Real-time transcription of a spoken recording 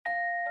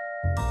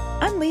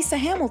I'm Lisa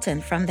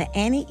Hamilton from the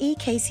Annie E.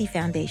 Casey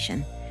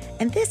Foundation,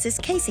 and this is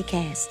Casey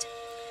Cast.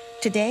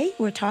 Today,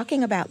 we're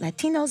talking about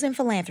Latinos in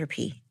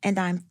philanthropy, and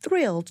I'm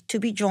thrilled to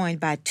be joined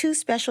by two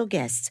special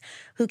guests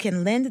who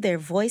can lend their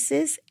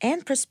voices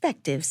and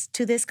perspectives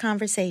to this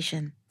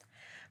conversation.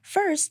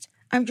 First,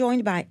 I'm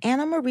joined by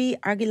Ana Marie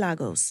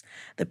Argilagos,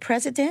 the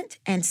president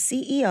and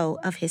CEO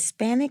of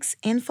Hispanics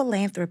in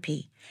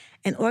Philanthropy,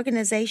 an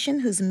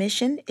organization whose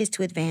mission is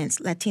to advance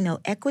Latino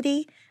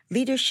equity,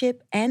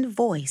 leadership, and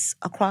voice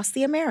across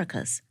the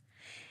Americas.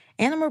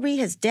 Ana Marie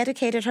has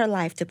dedicated her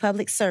life to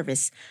public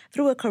service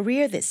through a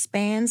career that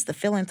spans the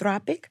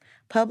philanthropic,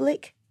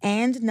 public,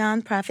 and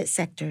nonprofit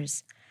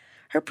sectors.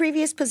 Her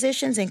previous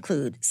positions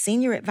include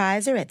senior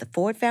advisor at the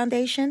Ford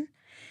Foundation,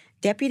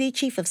 Deputy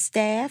Chief of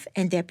Staff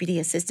and Deputy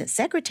Assistant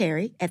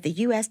Secretary at the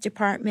U.S.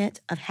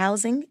 Department of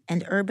Housing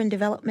and Urban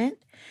Development,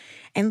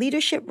 and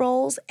leadership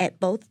roles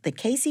at both the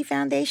Casey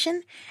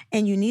Foundation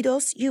and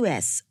Unidos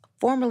US,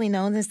 formerly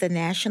known as the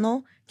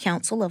National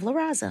Council of La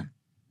Raza.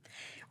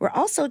 We're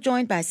also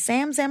joined by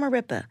Sam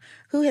Zamarripa,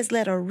 who has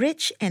led a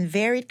rich and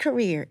varied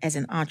career as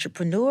an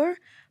entrepreneur,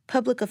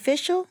 public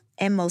official,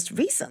 and most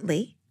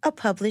recently, a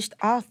published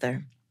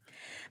author.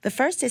 The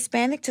first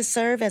Hispanic to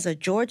serve as a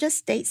Georgia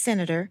state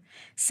senator,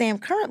 Sam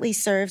currently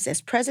serves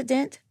as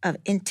president of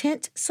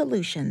Intent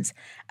Solutions,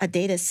 a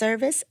data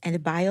service and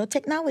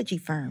biotechnology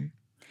firm.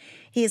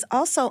 He is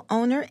also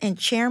owner and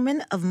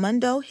chairman of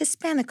Mundo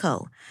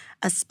Hispanico,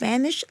 a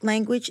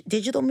Spanish-language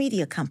digital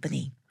media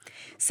company.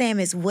 Sam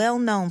is well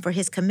known for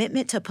his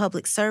commitment to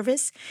public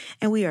service,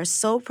 and we are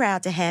so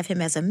proud to have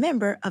him as a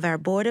member of our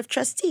board of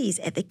trustees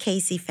at the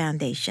Casey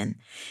Foundation.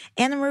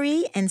 Ana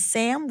Marie and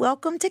Sam,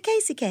 welcome to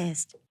Casey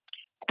Cast.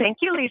 Thank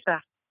you,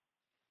 Lisa.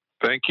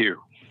 Thank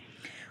you.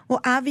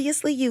 Well,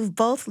 obviously, you've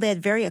both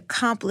led very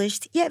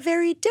accomplished, yet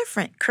very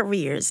different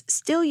careers.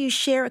 Still, you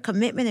share a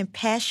commitment and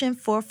passion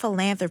for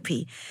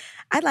philanthropy.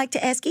 I'd like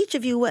to ask each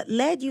of you what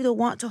led you to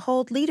want to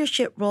hold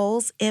leadership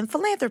roles in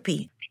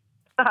philanthropy.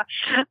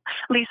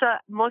 Lisa,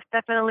 most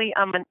definitely,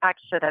 I'm an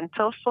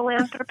accidental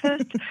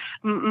philanthropist.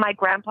 My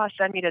grandpa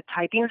sent me to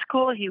typing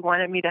school. He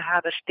wanted me to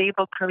have a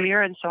stable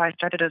career, and so I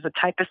started as a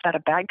typist at a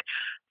bank,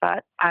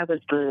 but I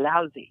was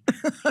lousy.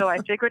 So I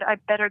figured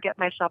I'd better get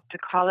myself to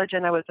college,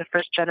 and I was the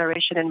first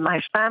generation in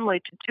my family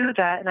to do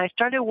that. And I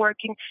started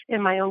working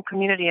in my own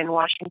community in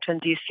Washington,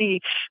 D.C.,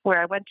 where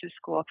I went to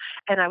school,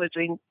 and I was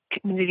doing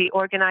community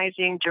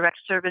organizing, direct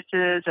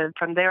services, and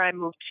from there I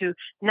moved to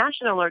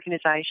national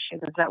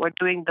organizations that were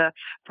doing the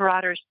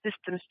broader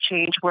systems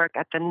change work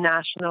at the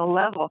national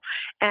level.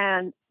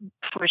 And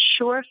for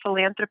sure,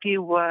 philanthropy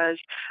was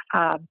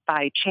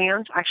by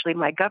chance. Actually,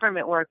 my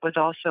government work was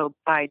also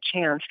by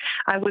chance.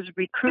 I was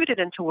recruited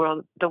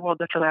into the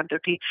world of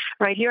philanthropy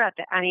right here at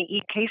the Annie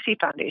E. Casey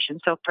Foundation.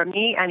 So for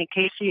me, Annie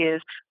Casey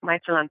is my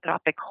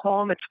philanthropic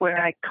home. It's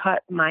where I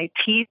cut my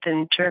teeth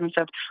in terms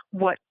of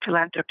what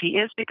philanthropy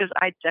is, because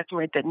I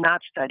definitely did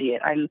not study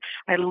it.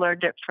 I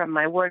learned it from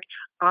my work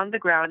on the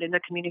ground in the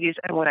communities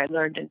and what I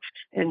learned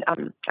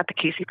at the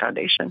Casey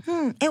Foundation.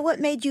 And what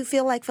made you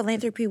feel like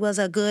philanthropy was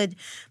a good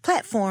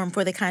platform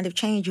for the kind of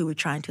change you were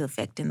trying to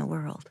affect in the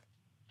world?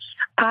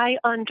 I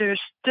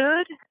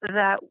understood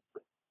that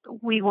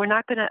we were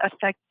not going to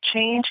affect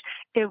change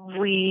if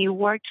we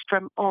worked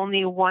from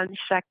only one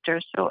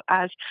sector. So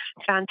as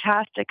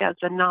fantastic as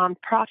the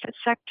nonprofit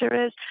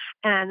sector is,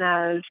 and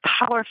as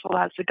powerful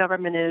as the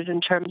government is in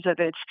terms of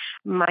its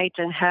might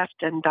and heft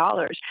and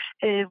dollars,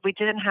 if we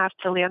didn't have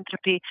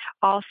philanthropy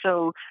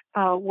also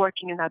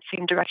working in that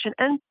same direction,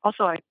 and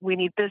also we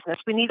need business.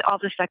 We need all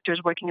the sectors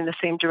working in the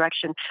same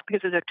direction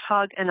because there's a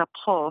tug and a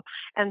pull.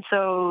 And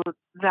so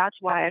that's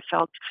why I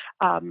felt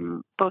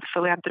both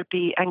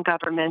philanthropy and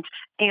government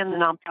and the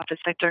nonprofit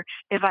sector,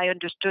 if I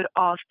understood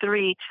all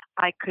three,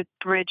 I could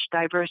bridge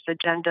diverse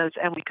agendas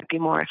and we could be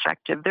more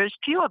effective. There's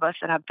few of us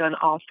that have done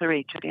all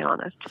three, to be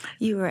honest.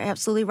 You are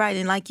absolutely right.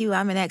 And like you,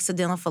 I'm an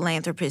accidental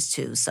philanthropist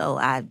too. So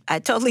I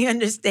totally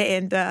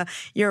understand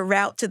your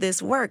route to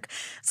this work.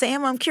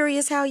 Sam, I'm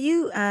curious how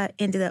you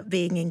ended up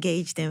being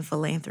engaged in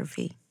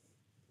philanthropy.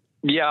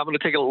 Yeah, I'm going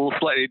to take a little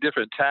slightly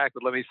different tack,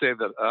 but let me say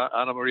that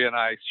Ana Maria and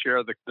I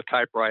share the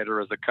typewriter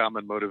as a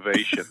common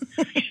motivation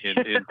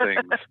in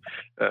things.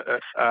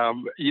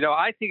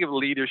 I think of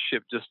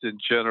leadership just in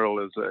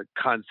general as a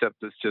concept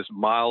that's just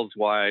miles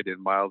wide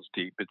and miles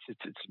deep. It's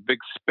a big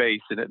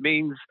space, and it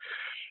means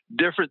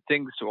different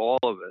things to all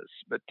of us.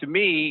 But to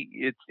me,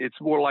 it's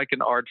more like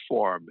an art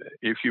form.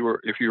 If you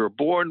were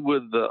born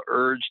with the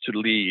urge to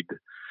lead,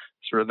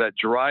 sort of that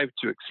drive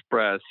to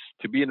express,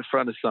 to be in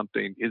front of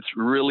something, it's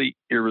really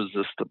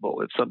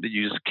irresistible. It's something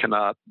you just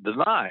cannot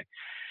deny.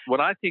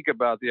 When I think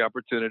about the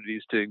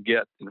opportunities to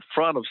get in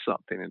front of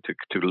something and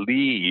to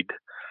lead,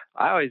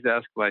 I always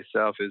ask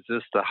myself, is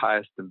this the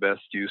highest and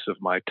best use of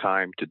my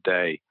time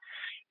today?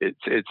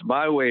 It's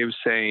my way of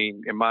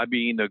saying, am I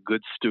being a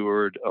good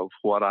steward of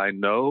what I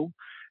know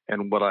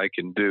and what I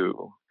can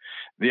do?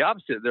 The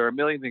opposite, there are a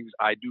million things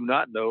I do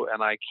not know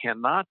and I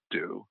cannot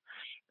do.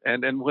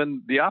 And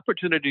when the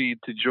opportunity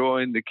to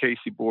join the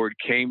Casey board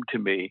came to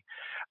me,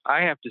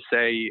 I have to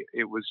say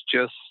it was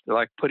just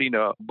like putting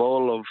a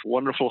bowl of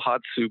wonderful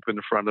hot soup in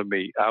front of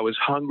me. I was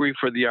hungry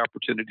for the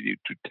opportunity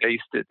to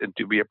taste it and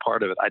to be a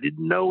part of it. I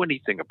didn't know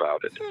anything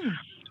about it,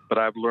 but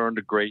I've learned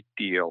a great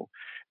deal.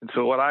 And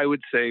so what I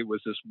would say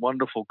was this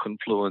wonderful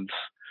confluence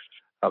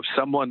of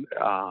someone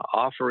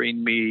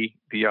offering me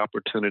the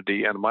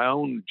opportunity and my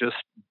own just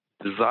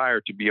desire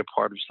to be a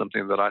part of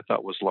something that I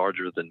thought was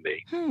larger than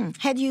me.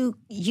 Had you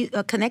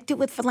connected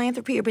with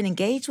philanthropy or been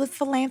engaged with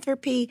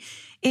philanthropy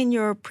in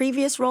your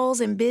previous roles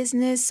in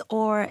business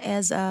or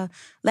as a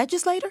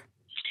legislator?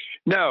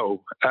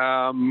 No,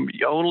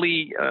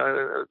 only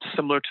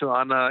similar to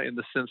Anna in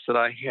the sense that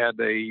I had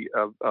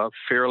a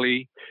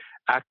fairly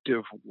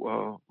active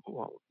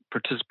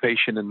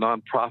participation in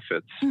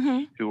nonprofits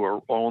who are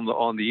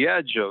on the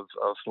edge of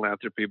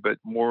philanthropy, but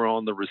more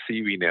on the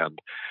receiving end.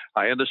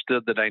 I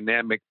understood the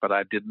dynamic, but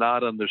I did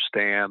not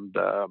understand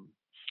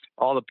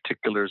all the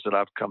particulars that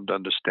I've come to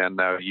understand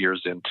now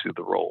years into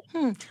the role.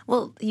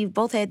 Well, you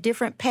both had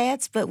different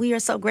paths, but we are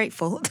so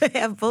grateful to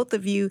have both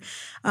of you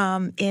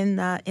in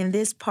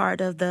this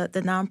part of the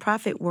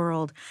nonprofit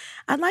world.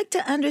 I'd like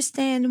to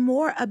understand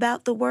more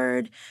about the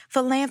word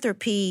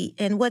philanthropy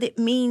and what it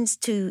means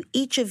to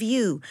each of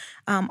you.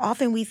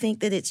 Often we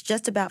think that it's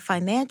just about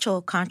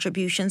financial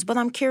contributions, but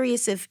I'm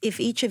curious if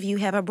each of you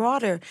have a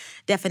broader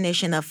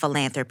definition of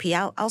philanthropy.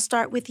 I'll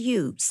start with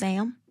you,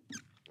 Sam.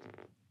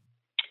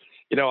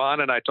 You know,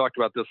 Anna and I talked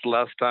about this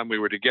last time we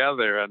were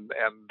together, and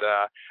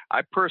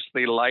I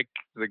personally like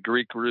the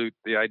Greek root,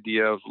 the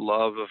idea of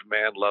love of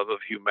man, love of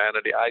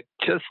humanity. I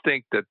just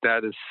think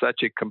that is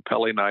such a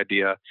compelling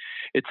idea.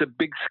 It's a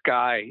big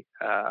sky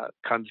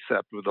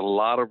concept with a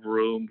lot of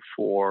room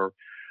for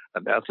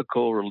an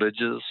ethical,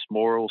 religious,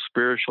 moral,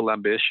 spiritual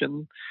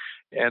ambition,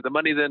 and the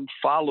money then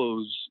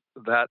follows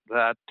that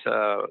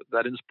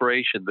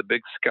inspiration, the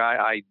big sky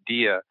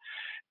idea.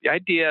 The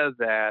idea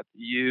that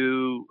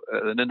you,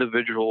 an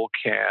individual,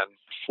 can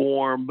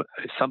form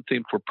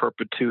something for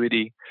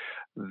perpetuity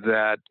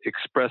that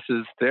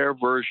expresses their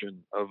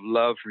version of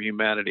love for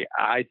humanity,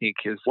 I think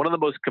is one of the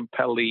most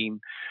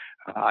compelling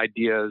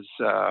ideas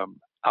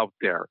out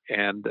there.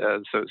 And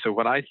so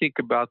when I think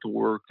about the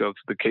work of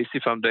the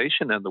Casey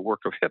Foundation and the work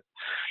of HIP,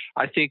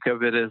 I think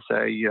of it as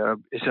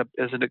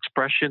an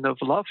expression of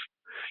love.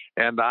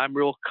 And I'm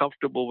real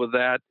comfortable with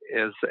that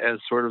as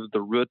sort of the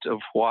root of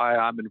why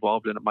I'm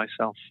involved in it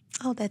myself.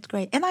 Oh, that's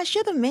great. And I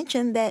should have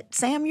mentioned that,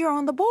 Sam, you're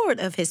on the board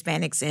of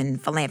Hispanics in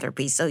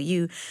Philanthropy, so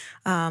you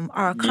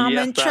are a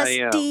common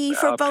trustee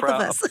for both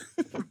of us.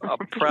 A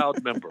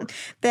proud member.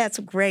 That's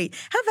great.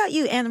 How about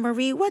you, Anna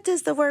Marie? What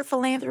does the word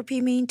philanthropy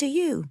mean to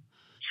you?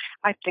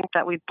 I think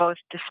that we both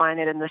define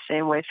it in the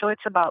same way. So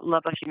it's about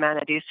love of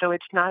humanity. So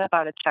it's not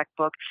about a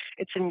checkbook.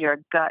 It's in your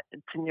gut.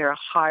 It's in your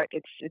heart.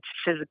 It's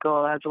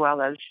physical as well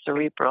as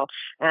cerebral.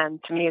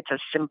 And to me, it's as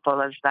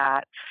simple as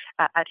that.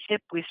 At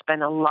HIP, we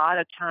spend a lot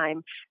of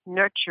time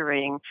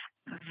nurturing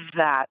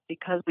that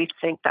because we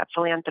think that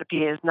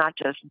philanthropy is not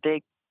just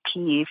big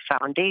P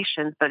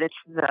foundations, but it's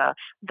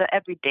the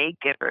everyday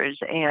givers.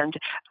 And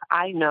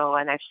I know,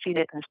 and I've seen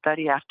it in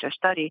study after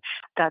study,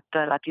 that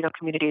the Latino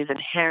community is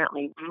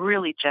inherently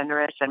really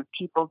generous, and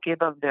people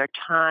give of their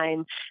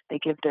time, they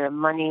give their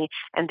money,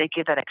 and they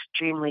give at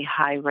extremely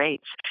high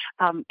rates.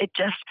 It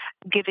just,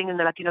 giving in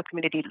the Latino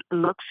community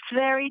looks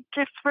very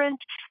different,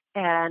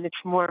 and it's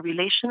more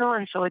relational,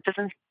 and so it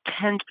doesn't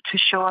tend to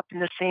show up in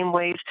the same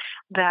ways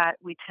that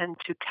we tend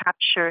to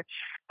capture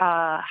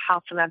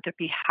how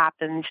philanthropy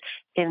happens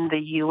in the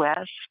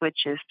U.S.,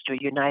 which is through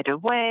United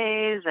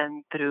Ways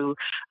and through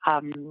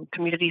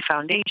community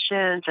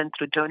foundations and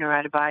through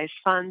donor-advised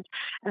funds.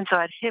 And so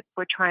at HIP,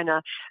 we're trying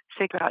to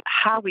figure out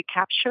how we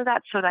capture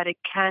that so that it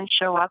can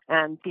show up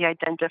and be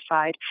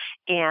identified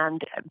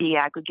and be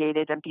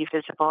aggregated and be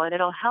visible. And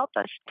it'll help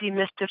us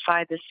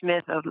demystify this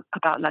myth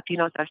about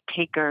Latinos as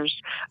takers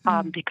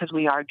because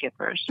we are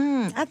givers.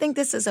 I think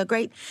this is a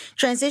great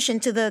transition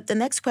to the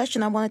next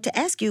question I wanted to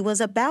ask you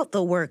was about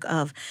the work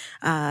of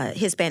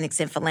Hispanics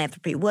in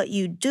philanthropy, what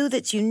you do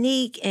that's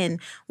unique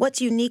and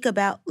what's unique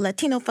about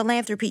Latino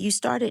philanthropy. You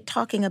started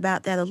talking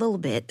about that a little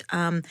bit,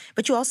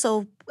 but you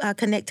also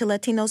connect to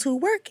Latinos who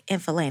work in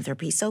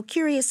philanthropy. So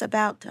curious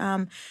about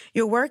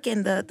your work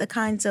and the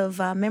kinds of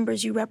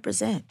members you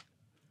represent.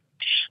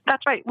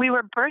 That's right. We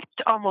were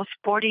birthed almost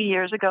 40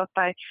 years ago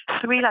by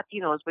 3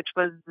 Latinos, which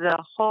was the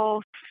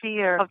whole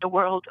sphere of the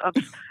world of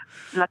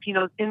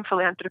Latinos in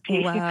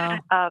philanthropy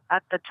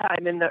at the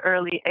time in the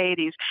early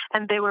 80s.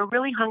 And they were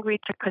really hungry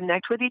to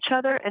connect with each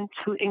other and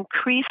to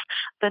increase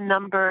the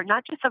number,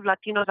 not just of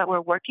Latinos that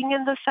were working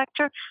in the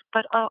sector,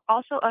 but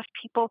also of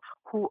people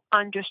who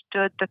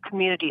understood the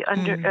community,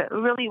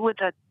 really with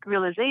the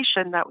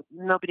realization that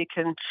nobody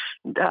can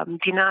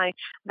deny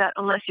that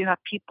unless you have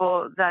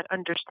people that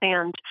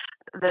understand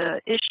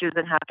the issues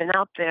and have been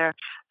out there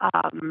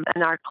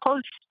and are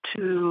close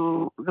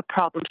to the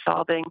problem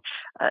solving,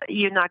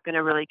 you're not going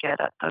to really get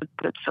a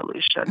good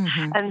solution.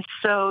 Mm-hmm. And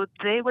so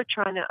they were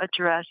trying to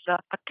address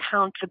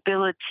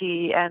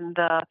accountability and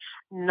the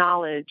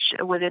knowledge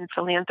within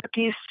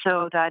philanthropy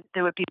so that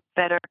there would be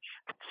better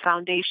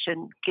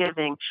foundation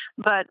giving.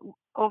 But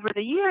over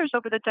the years,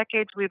 over the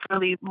decades, we've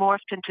really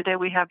morphed, and today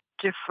we have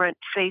different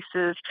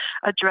faces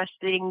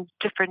addressing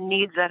different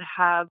needs that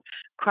have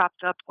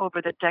cropped up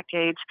over the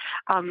decades.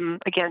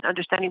 Again,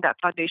 understanding that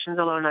foundations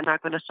alone are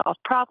not going to solve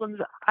problems,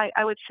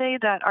 I would say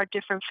that our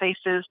different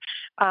faces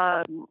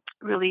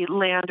really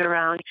land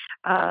around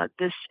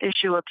this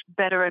issue of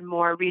better and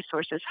more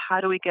resources. How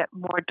do we get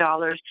more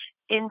dollars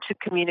into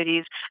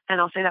communities? And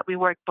I'll say that we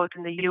work both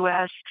in the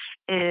U.S.,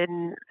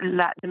 in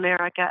Latin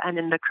America, and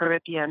in the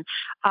Caribbean.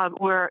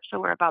 We're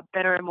about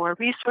better and more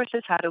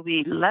resources. How do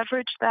we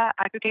leverage that,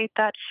 aggregate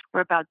that?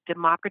 We're about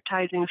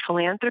democratizing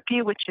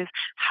philanthropy, which is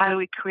how do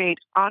we create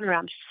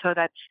on-ramps so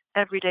that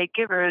everyday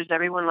givers,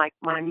 everyone like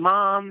my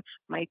mom,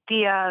 my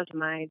tias,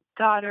 my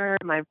daughter,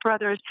 my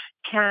brothers,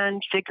 can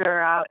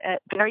figure out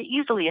very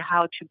easily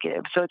how to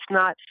give. So it's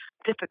not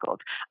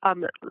difficult.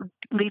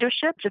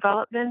 Leadership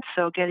development,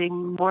 so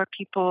getting more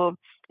people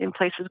in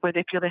places where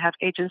they feel they have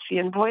agency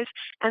and voice.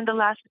 And the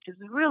last, which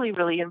is really,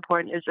 really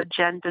important, is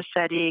agenda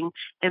setting,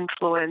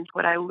 influence,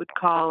 what I would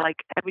call like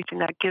everything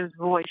that gives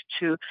voice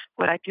to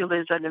what I feel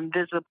is an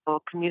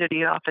invisible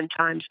community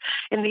oftentimes.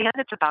 In the end,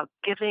 it's about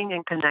giving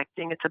and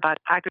connecting. It's about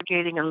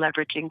aggregating and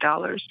leveraging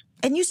dollars.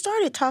 And you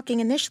started talking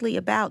initially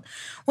about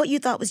what you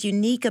thought was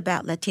unique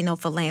about Latino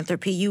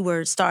philanthropy. You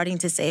were starting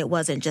to say it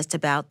wasn't just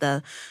about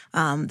the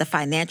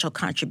financial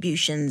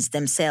contributions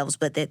themselves,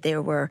 but that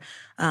there were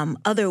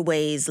other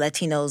ways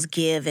Latinos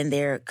give in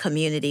their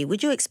community.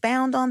 Would you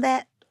expound on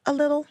that a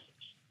little?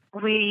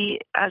 We,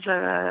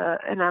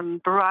 and I'm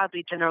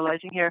broadly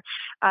generalizing here,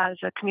 as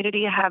a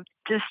community have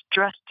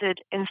distrusted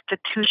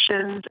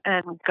institutions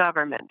and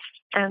governments.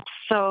 And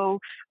so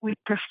we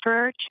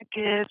prefer to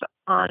give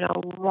on a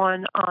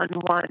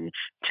one-on-one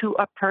to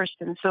a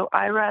person. So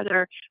I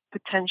rather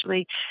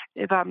potentially,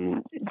 if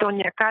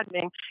Doña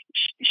Carmen,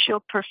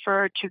 she'll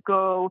prefer to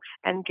go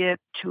and give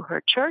to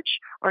her church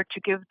or to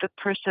give the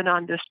person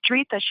on the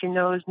street that she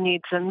knows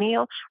needs a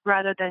meal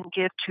rather than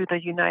give to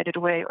the United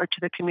Way or to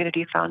the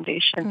Community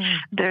Foundation.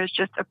 There's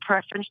just a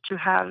preference to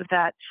have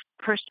that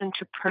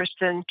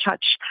person-to-person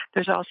touch.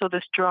 There's also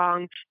the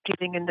strong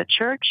giving in the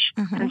church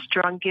and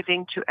strong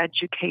giving to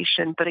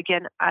education, but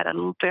again, at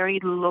a very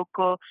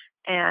local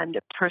and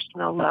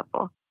personal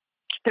level.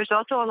 There's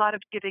also a lot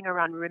of giving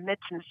around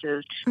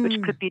remittances,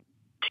 which could be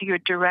to your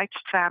direct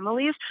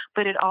families,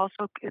 but it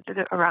also is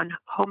around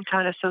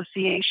hometown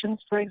associations,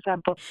 for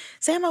example.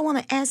 Sam, I want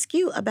to ask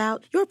you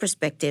about your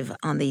perspective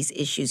on these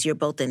issues. You're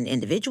both an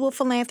individual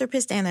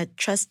philanthropist and a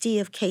trustee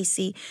of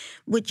KC.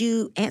 Would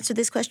you answer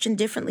this question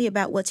differently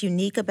about what's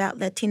unique about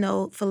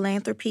Latino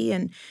philanthropy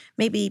and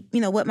maybe,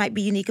 what might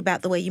be unique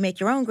about the way you make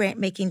your own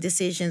grant-making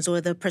decisions or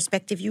the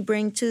perspective you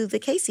bring to the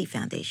KC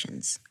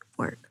Foundation's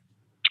work?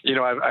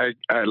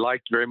 I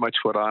liked very much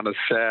what Anna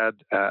said.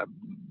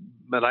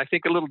 But I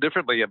think a little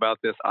differently about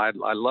this. I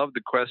love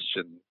the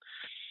question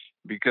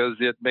because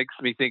it makes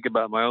me think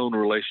about my own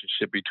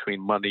relationship between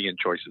money and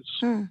choices.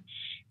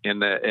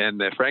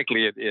 And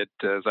frankly, it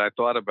as I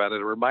thought about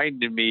it, it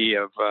reminded me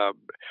of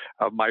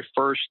the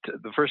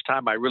first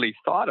time I really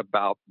thought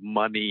about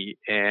money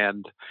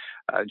and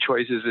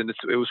choices, and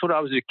it was when I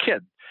was a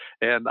kid.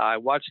 And I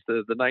watched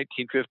the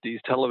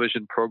 1950s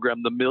television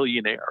program, The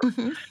Millionaire,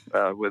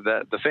 with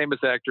the famous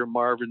actor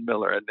Marvin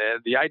Miller. And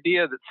the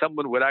idea that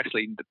someone would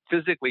actually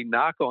physically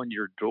knock on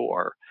your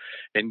door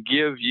and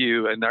give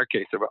you, in our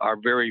case, our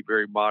very,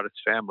 very modest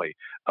family,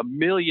 $1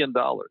 million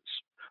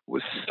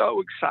was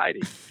so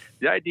exciting.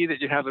 The idea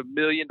that you have $1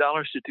 million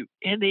to do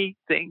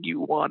anything you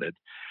wanted.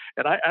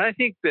 And I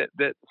think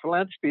that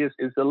philanthropy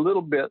is a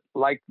little bit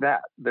like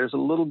that. There's a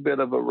little bit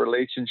of a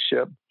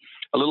relationship,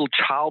 a little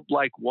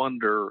childlike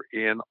wonder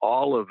in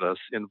all of us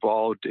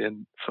involved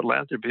in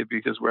philanthropy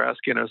because we're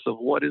asking ourselves,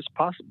 what is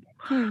possible?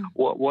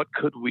 What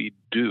could we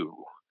do?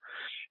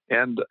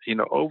 And,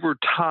 over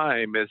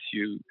time, as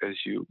you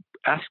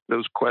ask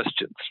those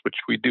questions, which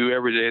we do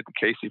every day at the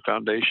Casey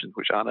Foundation,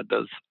 which Anna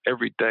does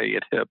every day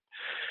at HIP,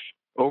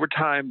 over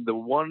time, the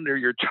wonder,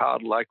 your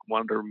childlike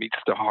wonder, meets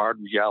the hard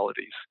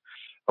realities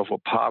of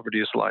what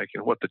poverty is like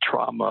and what the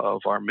trauma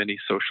of our many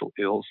social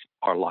ills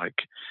are like.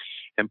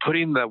 And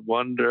putting that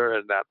wonder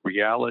and that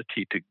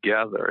reality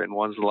together in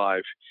one's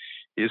life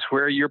is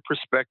where your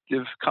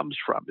perspective comes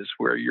from, is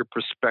where your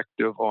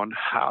perspective on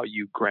how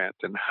you grant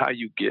and how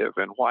you give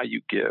and why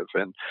you give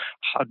and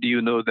how do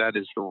you know that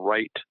is the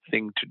right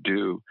thing to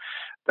do.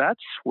 That's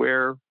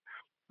where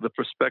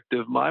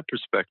my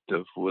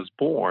perspective was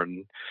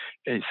born.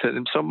 And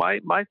so my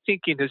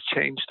thinking has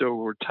changed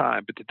over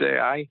time. But today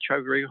I try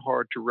very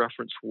hard to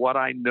reference what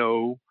I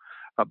know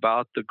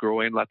about the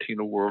growing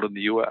Latino world in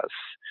the U.S.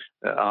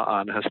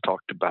 Anna has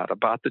talked about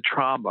the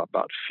trauma,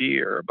 about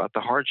fear, about the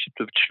hardships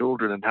of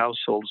children and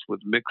households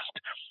with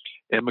mixed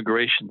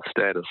immigration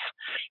status.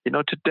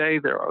 Today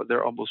there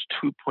are almost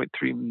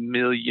 2.3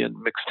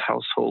 million mixed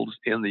households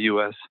in the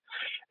U.S.,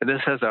 and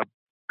this has a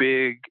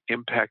big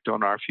impact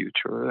on our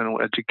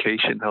future,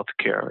 education,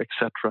 healthcare,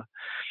 etc.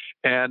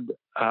 And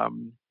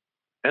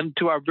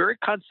to our very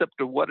concept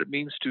of what it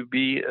means to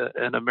be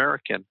an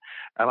American.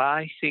 And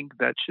I think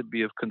that should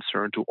be of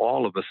concern to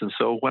all of us. And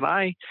so when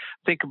I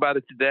think about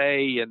it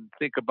today and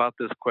think about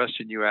this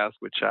question you asked,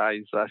 which I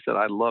said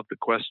I love the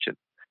question,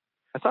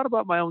 I thought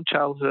about my own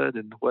childhood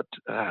and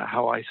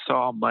how I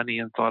saw money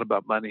and thought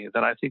about money. And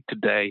then I think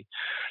today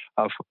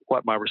of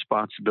what my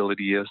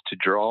responsibility is to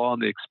draw on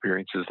the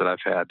experiences that I've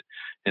had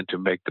and to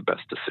make the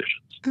best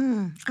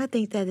decisions. I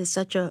think that is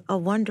such a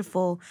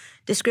wonderful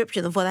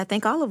description of what I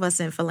think all of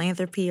us in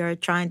philanthropy are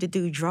trying to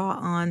do, draw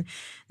on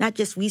not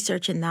just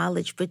research and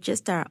knowledge, but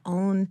just our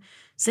own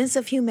sense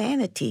of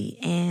humanity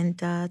and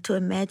to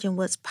imagine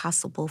what's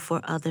possible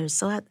for others.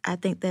 So I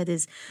think that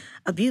is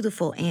a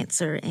beautiful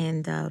answer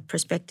and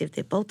perspective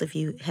that both of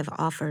you have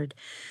offered.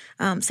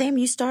 Sam,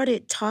 you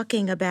started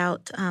talking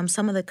about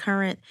some of the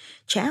current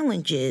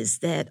challenges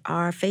that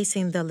are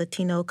facing the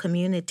Latino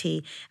community.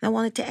 And I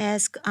wanted to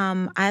ask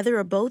either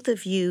or both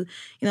of you,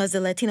 as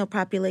the Latino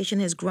population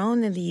has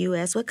grown in the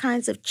U.S., what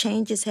kinds of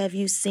changes have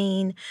you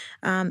seen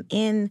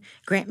in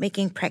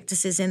grant-making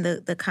practices and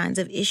the kinds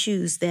of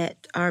issues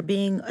that are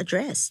being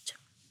addressed?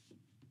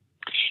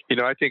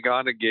 I think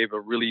Anna gave a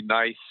really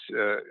nice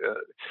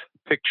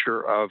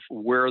picture of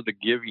where the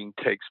giving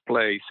takes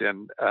place.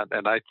 And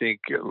I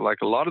think, like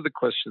a lot of the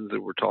questions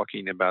that we're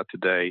talking about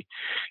today,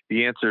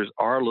 the answers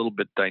are a little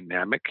bit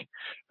dynamic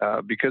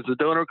because the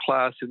donor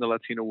class in the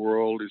Latino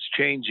world is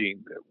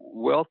changing.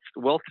 Wealth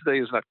today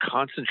is not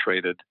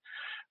concentrated,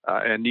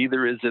 and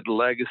neither is it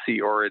legacy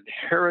or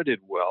inherited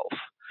wealth,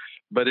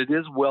 but it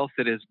is wealth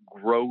that is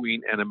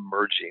growing and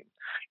emerging.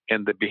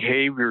 And the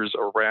behaviors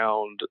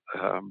around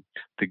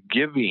the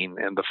giving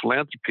and the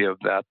philanthropy of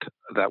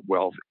that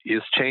wealth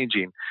is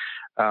changing.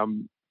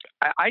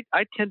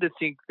 I tend to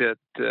think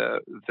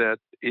that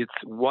it's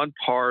one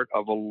part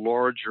of a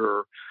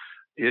larger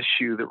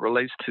issue that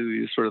relates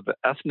to sort of the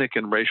ethnic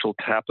and racial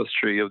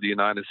tapestry of the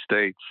United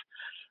States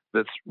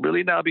that's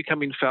really now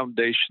becoming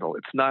foundational.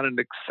 It's not an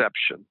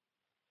exception.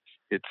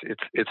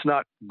 It's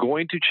not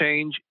going to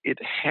change. It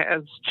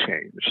has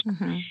changed.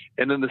 Mm-hmm.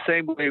 And in the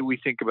same way we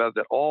think about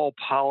that all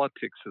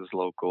politics is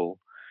local,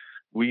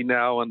 we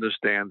now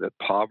understand that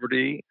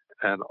poverty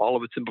and all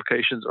of its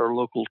implications are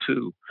local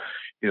too.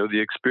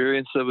 The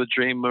experience of a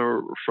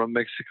dreamer from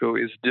Mexico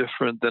is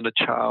different than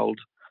an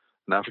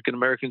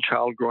African-American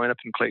child growing up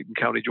in Clayton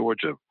County,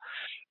 Georgia.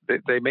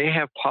 They may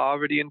have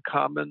poverty in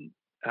common,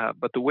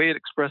 but the way it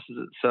expresses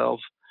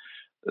itself,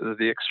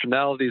 the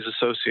externalities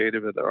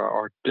associated with it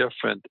are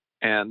different.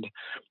 And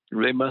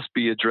they must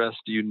be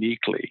addressed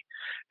uniquely.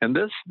 And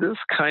this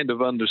kind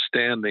of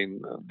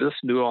understanding, this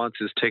nuance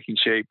is taking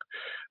shape,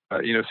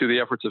 through the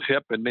efforts of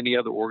HIP and many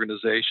other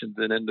organizations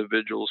and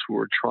individuals who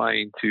are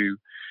trying to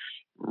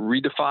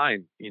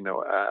redefine,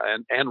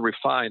 and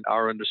refine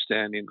our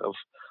understanding of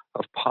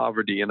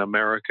poverty in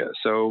America.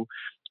 So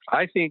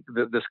I think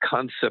that this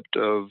concept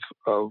of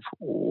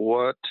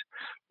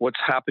what's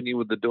happening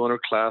with the donor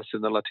class in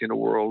the Latino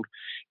world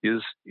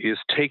is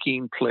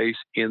taking place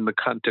in the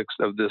context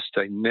of this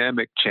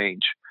dynamic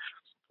change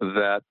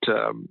that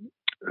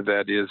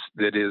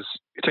is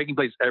taking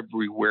place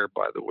everywhere.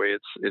 By the way,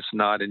 it's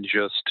not in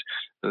just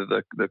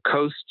the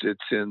coast. It's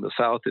in the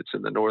South. It's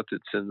in the North.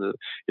 It's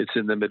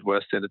in the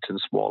Midwest, and it's in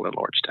small and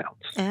large towns.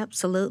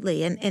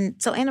 Absolutely. And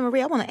so, Anna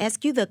Marie, I want to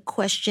ask you the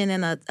question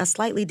in a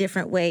slightly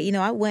different way.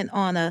 I went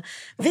on a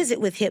visit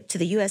with HIP to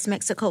the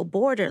U.S.-Mexico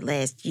border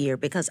last year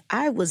because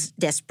I was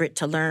desperate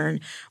to learn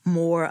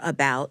more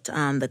about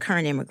the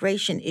current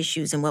immigration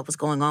issues and what was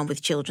going on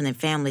with children and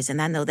families.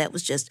 And I know that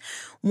was just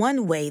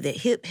one way that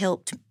HIP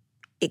helped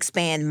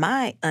expand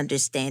my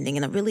understanding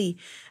and a really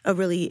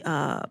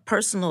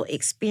personal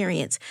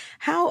experience.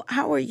 How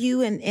are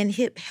you and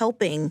HIP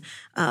helping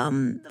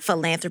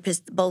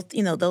philanthropists, both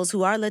those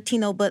who are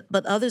Latino,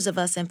 but others of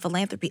us in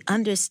philanthropy,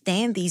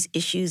 understand these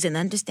issues and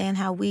understand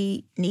how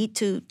we need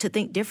to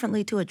think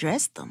differently to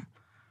address them?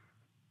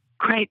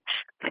 Great.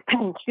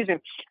 Excuse me.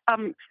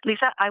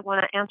 Lisa, I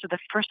want to answer the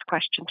first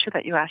question, too,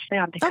 that you asked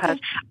Sam, because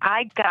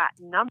I got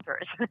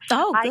numbers.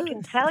 Oh, good. I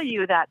can tell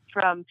you that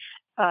from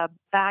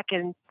back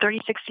in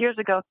 36 years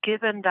ago,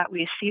 given that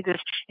we see this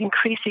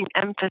increasing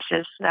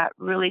emphasis that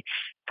really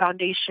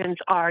foundations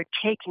are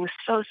taking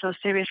so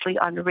seriously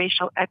on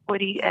racial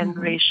equity and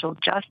racial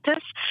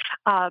justice,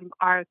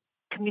 our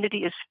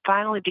community is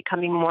finally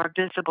becoming more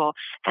visible.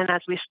 And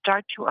as we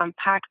start to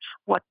unpack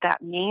what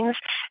that means,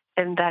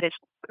 and that is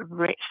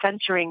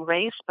censoring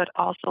race, but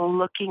also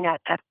looking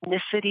at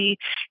ethnicity,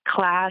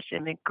 class,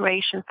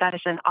 immigration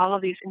status, and all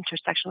of these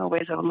intersectional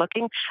ways of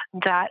looking,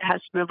 that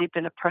has really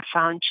been a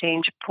profound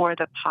change for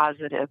the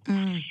positive.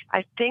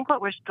 I think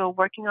what we're still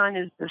working on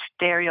is the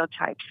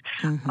stereotypes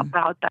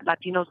about that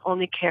Latinos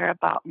only care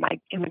about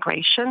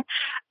immigration.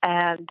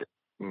 And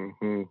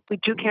Mm-hmm. We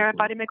do care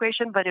about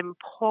immigration, but in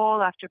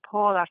poll after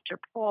poll after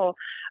poll,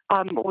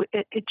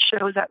 it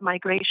shows that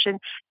migration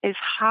is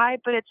high,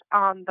 but it's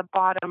on the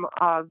bottom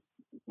of,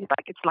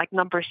 like, it's like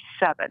number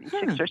 7,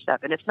 6 or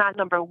 7. It's not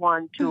number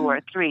 1, 2,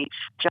 or 3.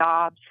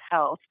 Jobs,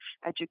 health,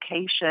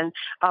 education,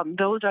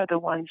 those are the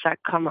ones that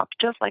come up,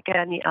 just like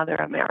any other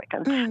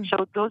American.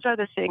 So those are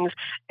the things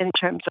in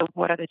terms of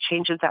what are the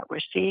changes that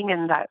we're seeing,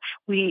 and that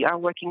we are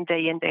working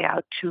day in, day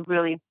out to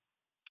really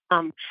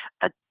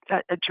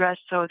address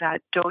so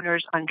that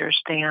donors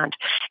understand.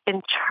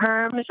 In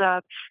terms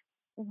of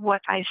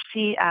what I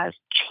see as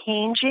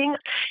changing,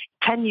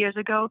 10 years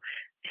ago,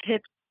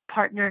 HIP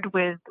partnered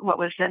with what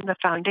was then the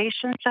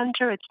Foundation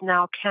Center. It's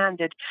now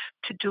Candid,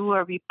 to do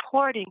a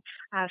reporting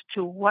as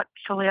to what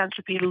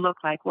philanthropy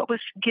looked like, what was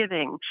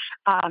giving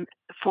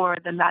for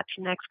the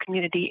Latinx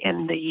community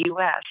in the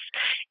U.S.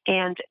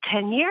 And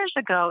 10 years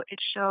ago, it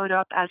showed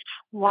up as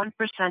 1%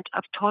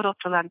 of total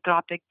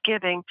philanthropic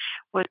giving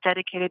was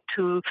dedicated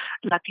to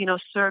Latino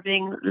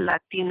serving,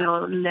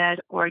 Latino-led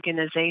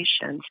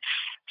organizations.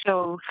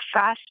 So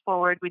fast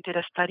forward, we did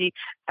a study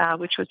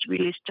which was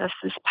released just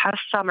this past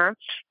summer,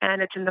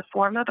 and it's in the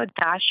form of a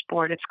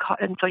dashboard. It's called,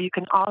 and so you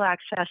can all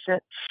access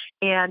it,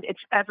 and it's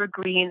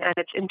evergreen and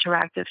it's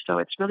interactive. So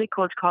it's really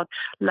cool. It's called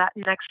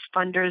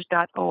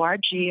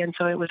LatinxFunders.org, and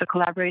so it was a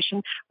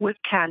collaboration with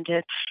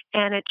Candid,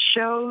 and it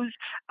shows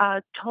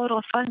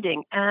total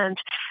funding. And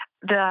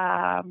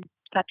the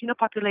Latino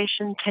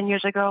population 10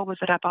 years ago was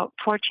at about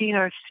 14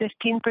 or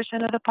 15%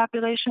 of the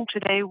population.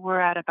 Today, we're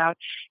at about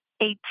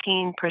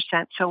 18%.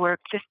 So we're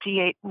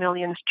 58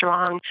 million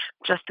strong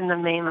just in the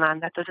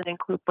mainland. That doesn't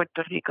include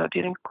Puerto Rico. If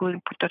you include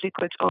Puerto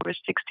Rico, it's over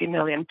 60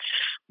 million.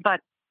 But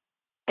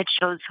it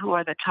shows who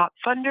are the top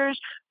funders,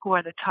 who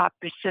are the top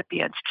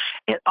recipients.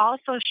 It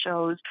also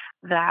shows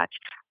that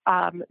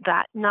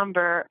that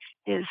number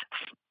is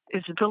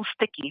real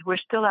sticky. We're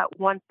still at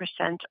 1%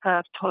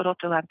 of total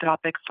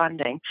philanthropic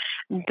funding.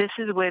 This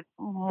is with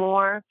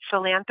more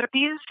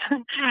philanthropies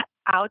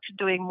out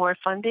doing more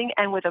funding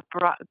and with a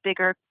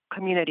bigger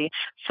community.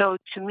 So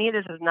to me,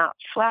 this is not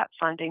flat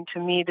funding. To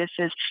me, this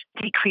is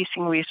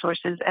decreasing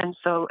resources. And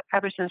so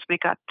ever since we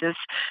got this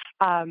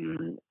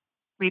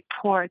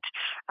report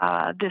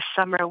this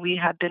summer, we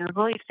have been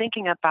really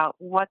thinking about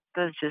what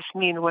does this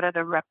mean? What are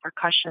the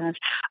repercussions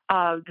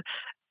of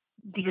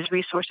these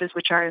resources,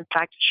 which are in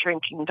fact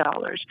shrinking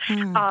dollars?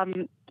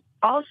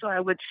 Also,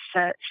 I would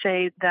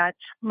say that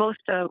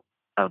most of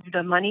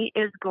the money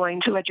is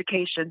going to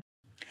education.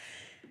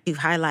 You've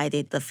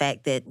highlighted the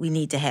fact that we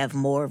need to have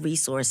more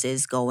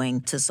resources going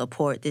to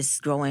support this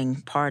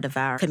growing part of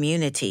our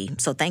community.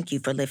 So thank you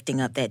for lifting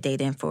up that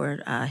data and for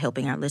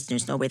helping our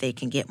listeners know where they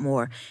can get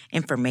more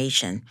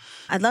information.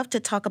 I'd love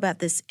to talk about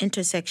this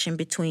intersection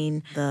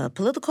between the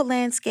political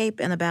landscape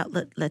and about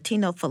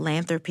Latino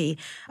philanthropy.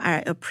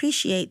 I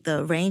appreciate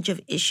the range of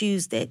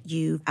issues that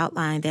you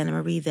outlined, Anna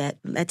Marie, that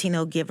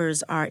Latino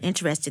givers are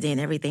interested in,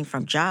 everything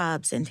from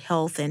jobs and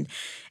health and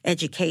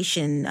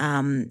education,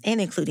 and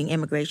including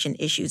immigration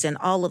issues. And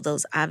all of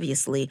those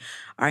obviously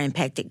are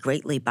impacted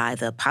greatly by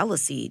the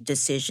policy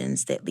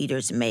decisions that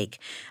leaders make.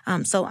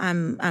 So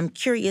I'm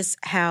curious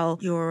how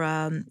your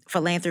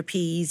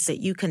philanthropies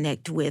that you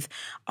connect with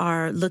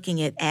are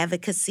looking at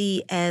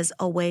advocacy as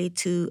a way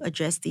to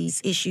address these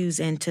issues,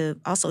 and to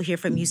also hear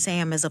from you,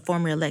 Sam, as a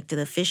former elected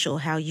official,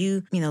 how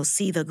you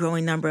see the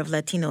growing number of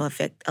Latino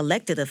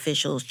elected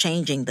officials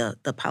changing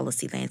the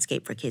policy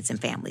landscape for kids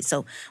and families.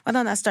 So why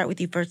don't I start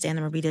with you first,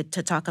 Anna Marie,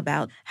 to talk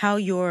about how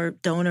your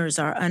donors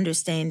are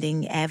understanding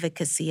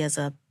advocacy as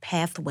a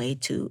pathway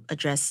to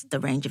address the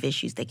range of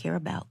issues they care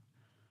about.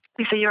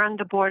 Lisa, you're on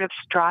the board of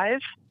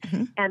Strive,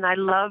 and I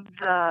love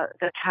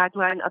the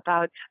tagline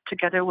about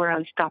 "Together We're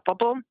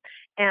Unstoppable."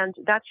 And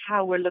that's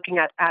how we're looking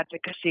at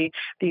advocacy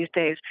these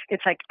days.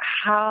 It's like,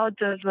 how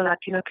does the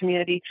Latino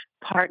community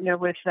partner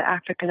with the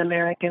African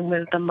American,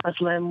 with the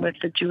Muslim, with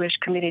the Jewish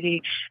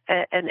community,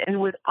 and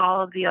with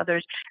all of the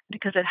others?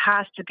 Because it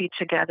has to be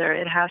together.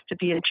 It has to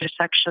be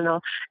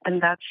intersectional.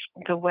 And that's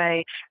the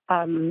way,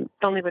 the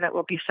only way that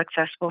will be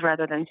successful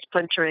rather than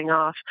splintering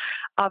off.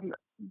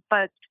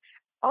 But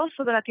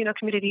also, the Latino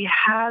community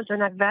has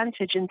an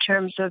advantage in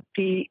terms of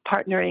the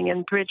partnering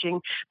and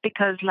bridging,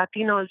 because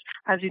Latinos,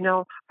 as you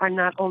know, are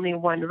not only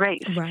one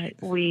race. Right.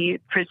 We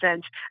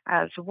present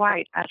as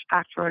white, as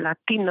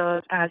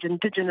Afro-Latinos, as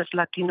Indigenous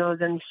Latinos,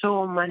 and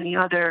so many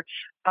other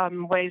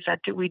ways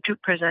that we do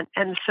present.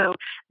 And so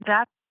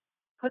that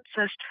puts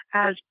us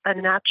as a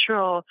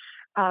natural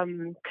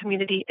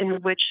community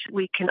in which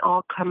we can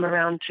all come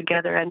around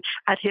together. And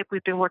at HIP,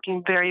 we've been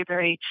working very,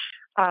 very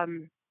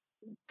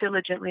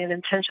diligently and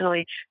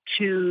intentionally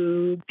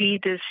to be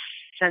this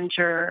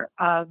center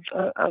of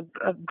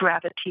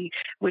gravity,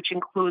 which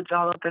includes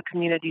all of the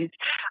communities.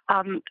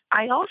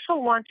 I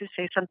also want to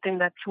say something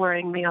that's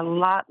worrying me a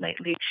lot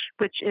lately,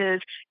 which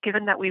is,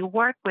 given that we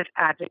work with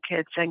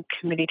advocates and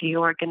community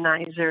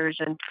organizers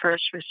and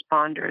first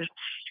responders,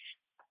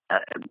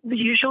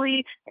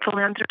 usually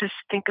philanthropists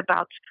think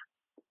about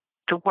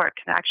the work,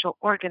 the actual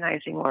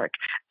organizing work.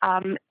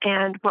 And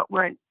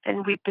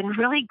we've been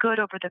really good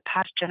over the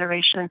past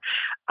generation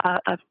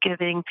of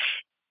giving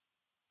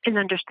in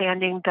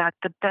understanding that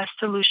the best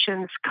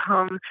solutions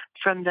come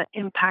from the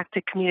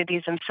impacted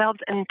communities themselves,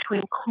 and to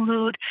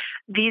include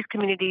these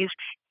communities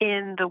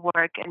in the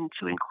work and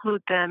to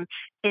include them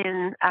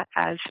in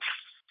as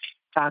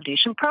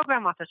foundation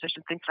program officers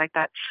and things like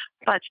that.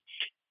 But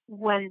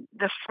when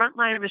the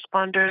frontline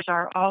responders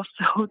are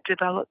also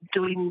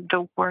doing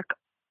the work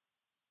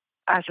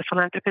as a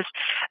philanthropist,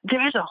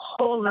 there is a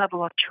whole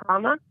level of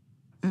trauma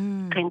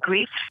and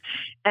grief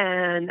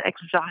and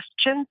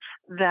exhaustion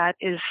that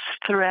is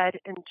thread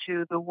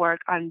into the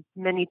work on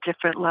many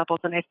different levels.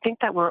 And I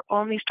think that we're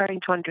only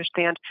starting to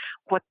understand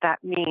what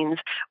that means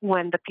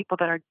when the people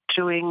that are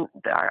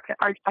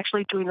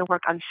actually doing the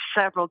work on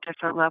several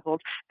different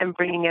levels and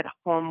bringing it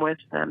home with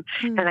them.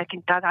 And I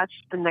think that's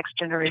the next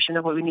generation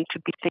of what we need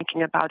to be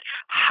thinking about.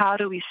 How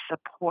do we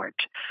support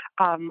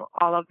all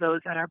of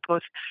those that are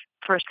both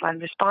first-line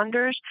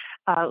responders,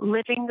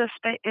 living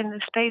in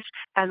the space,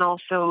 and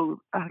also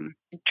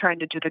trying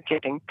to do the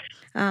giving.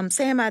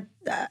 Sam, I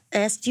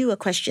asked you a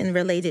question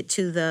related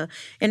to the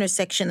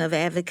intersection of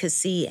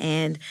advocacy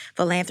and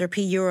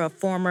philanthropy. You're a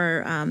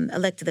former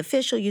elected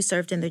official. You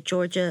served in the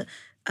Georgia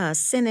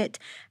Senate.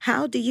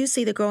 How do you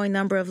see the growing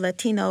number of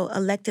Latino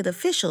elected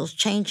officials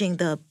changing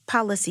the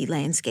policy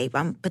landscape?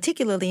 I'm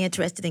particularly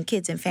interested in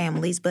kids and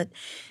families, but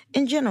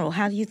in general,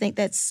 how do you think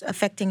that's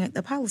affecting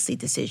the policy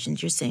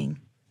decisions you're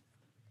seeing?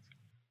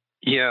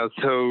 Yeah,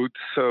 this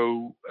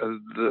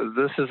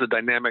is a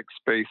dynamic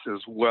space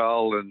as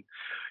well, and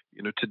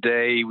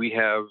today we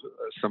have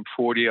some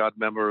 40-odd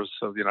members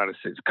of the United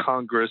States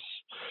Congress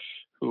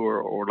who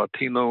are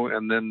Latino,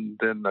 and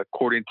then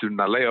according to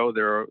NALEO,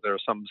 there are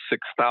some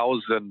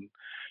 6,000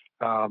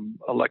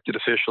 elected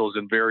officials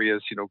in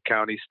various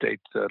county,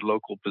 state,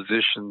 local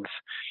positions,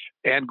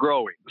 and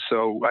growing.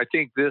 So I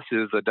think this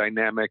is a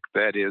dynamic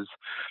that is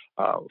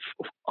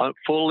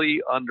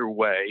fully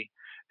underway.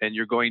 And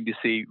you're going to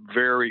see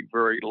very,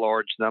 very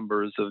large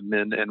numbers of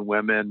men and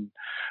women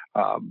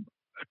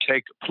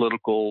take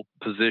political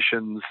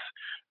positions,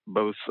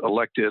 both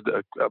elected,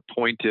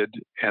 appointed,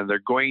 and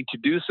they're going to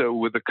do so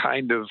with a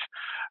kind of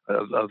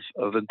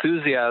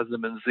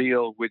enthusiasm and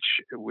zeal, which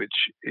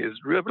is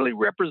really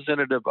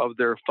representative of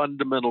their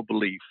fundamental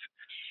belief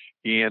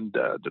in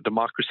the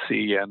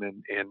democracy and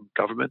in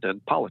government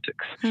and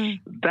politics.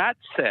 That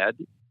said,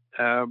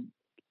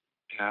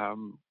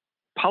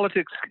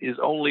 politics is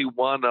only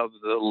one of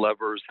the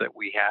levers that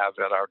we have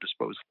at our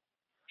disposal.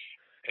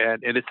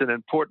 And it's an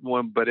important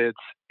one, but it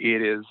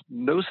is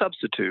no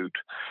substitute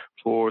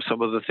for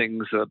some of the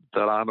things that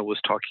Anna was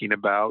talking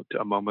about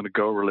a moment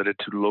ago related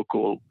to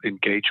local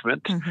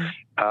engagement.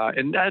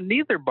 And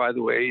neither, by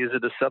the way, is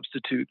it a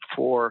substitute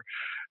for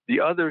the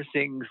other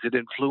things that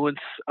influence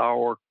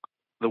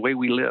the way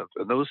we live.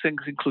 And those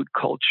things include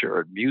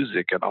culture and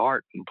music and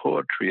art and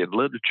poetry and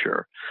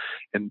literature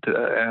and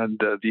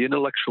the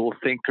intellectual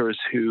thinkers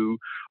who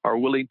are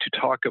willing to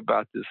talk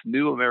about this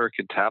new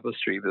American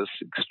tapestry, this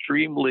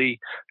extremely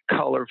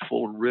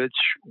colorful, rich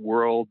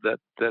world that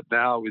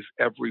now is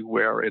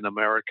everywhere in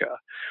America.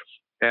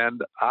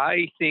 And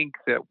I think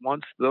that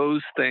once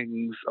those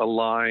things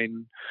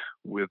align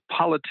with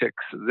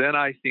politics, then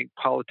I think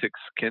politics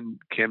can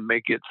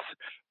make its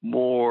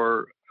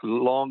more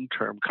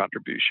long-term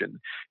contribution.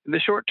 In the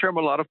short term,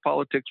 a lot of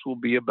politics will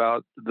be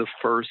about the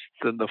firsts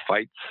and the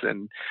fights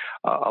and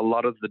a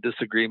lot of the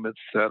disagreements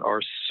that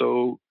are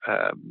so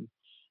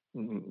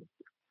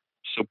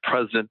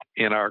present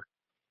in our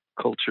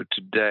culture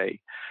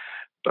today.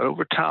 But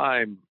over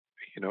time,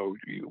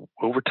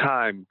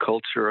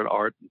 culture and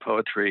art and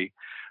poetry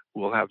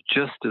will have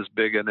just as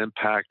big an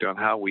impact on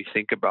how we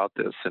think about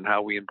this and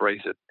how we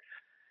embrace it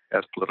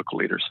as political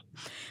leaders.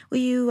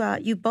 Well,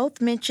 you both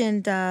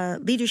mentioned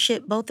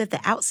leadership both at the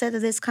outset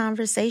of this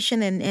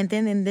conversation and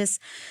then in this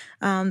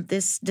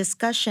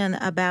discussion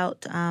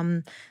about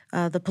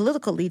the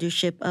political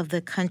leadership of the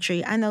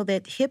country. I know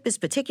that HIP is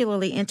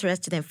particularly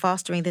interested in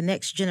fostering the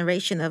next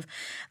generation of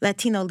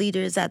Latino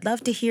leaders. I'd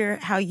love to hear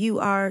how you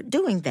are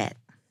doing that.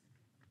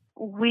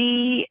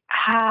 We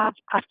have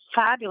a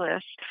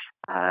fabulous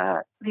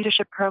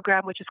leadership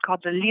program, which is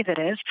called the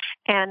Líderes,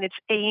 and it's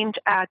aimed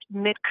at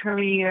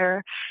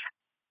mid-career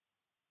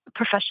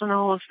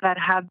professionals that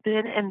have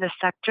been in the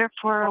sector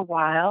for a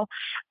while.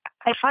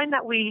 I find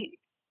that we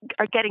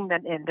are getting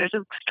them in. There's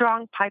a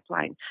strong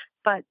pipeline,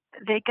 but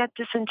they get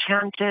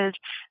disenchanted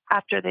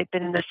after they've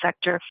been in the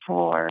sector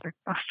for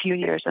a few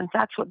years. And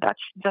that's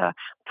the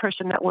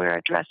person that we're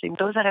addressing.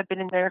 Those that have been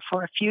in there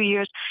for a few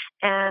years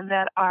and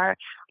that are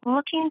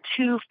looking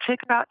to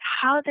figure out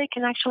how they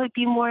can actually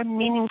be more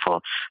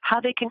meaningful,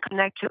 how they can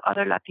connect to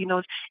other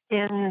Latinos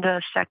in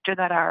the sector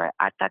that are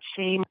at that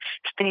same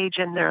stage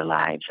in their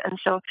lives. And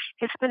so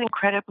it's been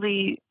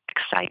incredibly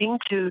exciting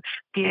to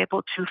be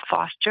able to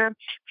foster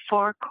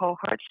 4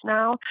 cohorts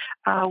now.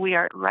 We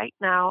are right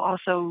now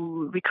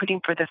also recruiting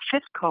for the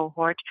 5th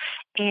cohort,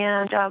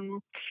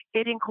 and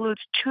it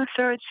includes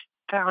 2/3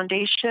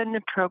 foundation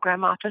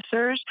program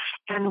officers,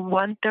 and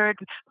 1/3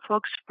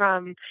 folks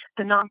from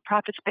the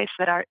nonprofit space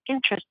that are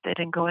interested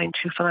in going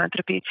to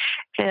philanthropy,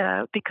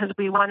 because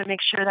we want to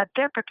make sure that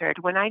they're prepared.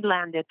 When I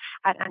landed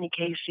at Annie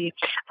Casey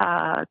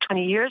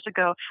 20 years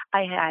ago,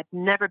 I had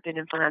never been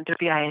in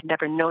philanthropy. I had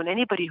never known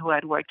anybody who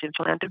had worked in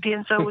philanthropy,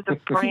 and so it was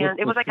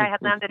it was like I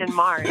had landed in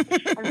Mars.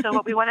 And so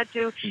what we want to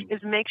do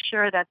is make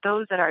sure that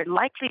those that are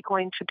likely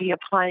going to be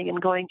applying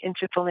and going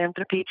into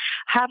philanthropy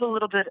have a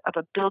little bit of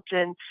a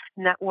built-in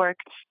network,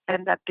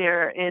 and that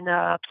they're in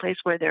a place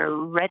where they're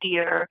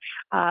readier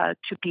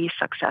to be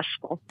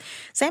successful.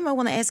 Sam, I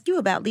want to ask you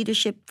about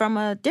leadership from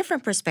a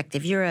different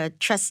perspective. You're a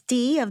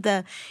trustee of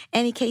the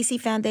Annie Casey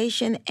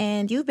Foundation,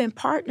 and you've been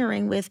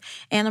partnering with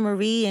Anna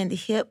Marie and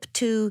HIP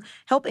to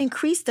help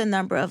increase the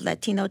number of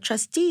Latino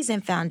trustees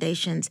and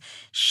foundations.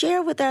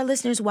 Share with our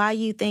listeners why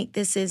you think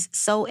this is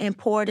so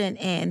important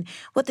and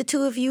what the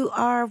two of you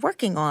are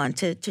working on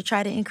to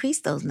try to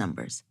increase those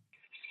numbers.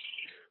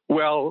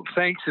 Well,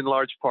 thanks in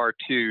large part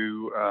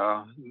to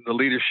the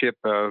leadership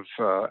of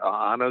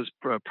Anna's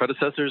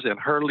predecessors and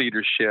her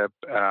leadership.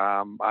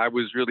 I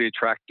was really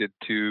attracted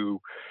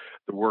to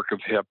the work of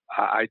HIP.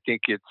 I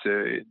think it's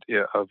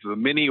of the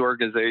many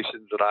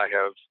organizations that I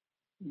have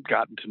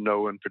gotten to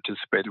know and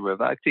participated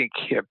with, I think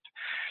HIP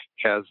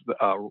has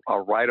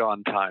a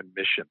right-on-time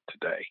mission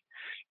today.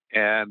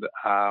 And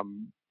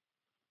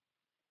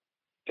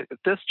at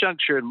this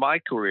juncture in my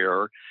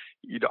career,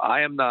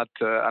 I'm not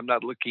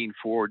looking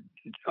for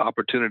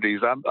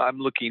opportunities. I'm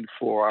looking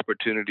for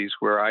opportunities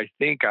where I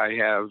think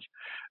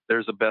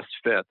there's a best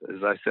fit.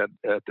 As I said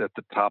at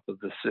the top of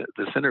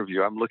this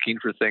interview, I'm looking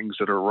for things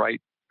that are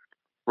right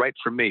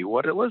for me.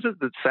 What was it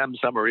that Sam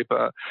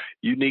Samarripa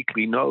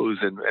uniquely knows,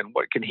 and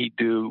what can he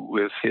do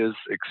with his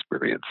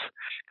experience?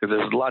 Because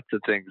there's lots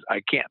of things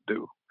I can't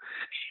do.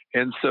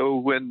 And so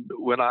when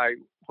I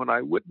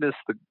witnessed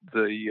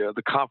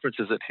the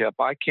conferences at HIP,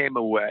 I came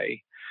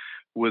away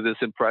with this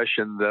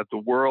impression that the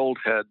world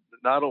had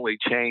not only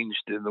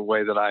changed in the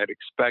way that I had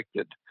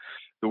expected,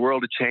 the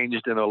world had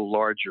changed in a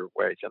larger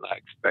way than I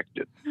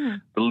expected.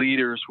 The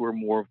leaders were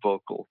more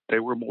vocal. They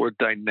were more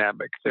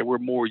dynamic. They were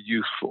more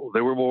useful.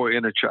 They were more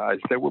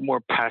energized. They were more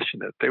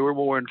passionate. They were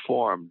more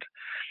informed.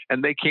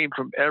 And they came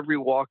from every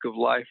walk of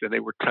life, and they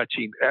were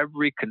touching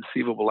every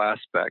conceivable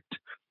aspect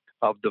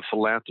of the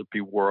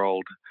philanthropy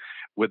world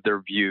with their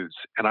views.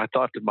 And I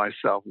thought to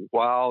myself,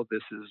 wow,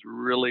 this is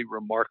really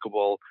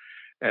remarkable.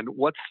 And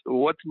what's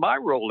my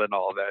role in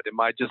all that? Am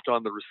I just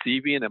on the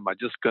receiving? Am I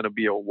just going to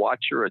be a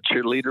watcher, a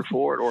cheerleader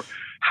for it? Or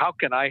how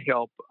can I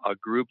help a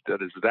group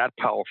that is that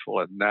powerful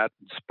and that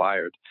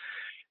inspired?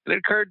 And it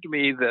occurred to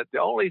me that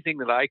the only thing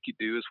that I could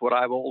do is what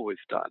I've always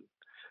done,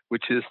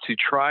 which is to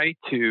try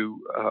to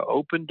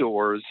open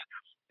doors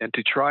and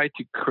to try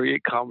to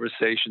create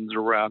conversations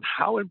around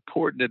how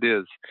important it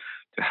is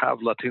to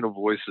have Latino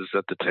voices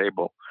at the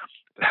table,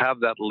 to have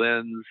that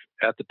lens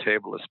at the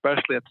table,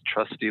 especially at the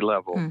trustee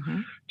level,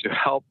 to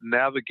help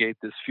navigate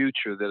this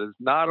future that is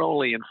not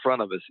only in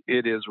front of us,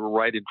 it is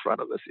right in front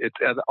of us. It's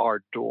at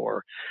our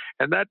door.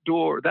 And that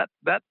door,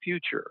 that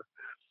future,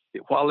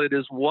 while it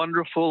is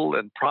wonderful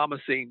and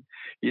promising,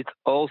 it's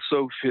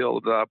also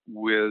filled up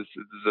with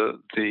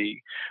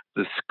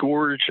the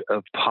scourge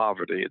of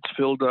poverty. It's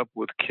filled up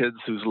with kids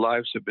whose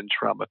lives have been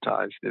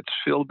traumatized. It's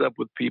filled up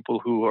with people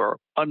who are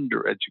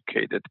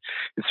undereducated.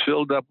 It's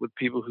filled up with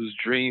people whose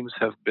dreams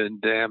have been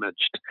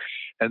damaged.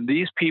 And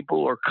these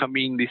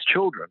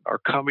children are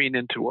coming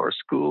into our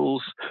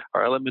schools,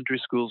 our elementary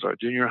schools, our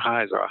junior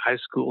highs, our high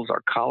schools,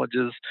 our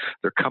colleges.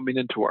 They're coming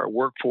into our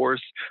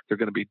workforce. They're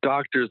going to be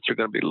doctors. They're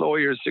going to be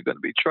lawyers. They're going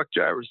to be truck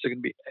drivers.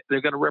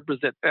 They're going to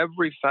represent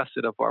every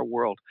facet of our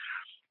world.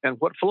 And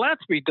what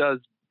philanthropy does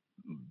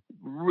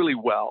really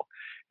well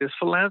is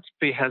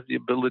philanthropy has the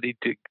ability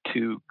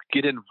to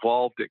get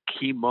involved at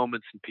key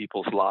moments in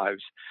people's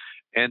lives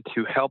and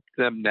to help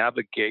them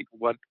navigate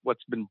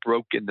what's been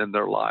broken in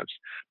their lives.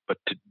 But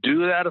to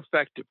do that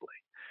effectively,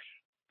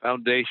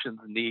 foundations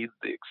need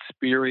the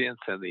experience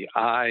and the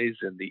eyes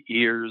and the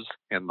ears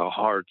and the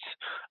hearts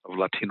of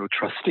Latino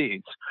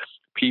trustees,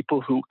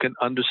 people who can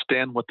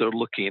understand what they're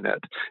looking at,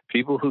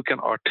 people who can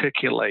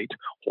articulate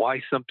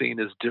why something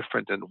is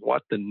different and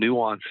what the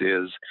nuance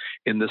is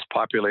in this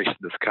population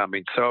that's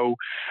coming. So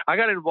I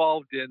got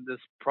involved in this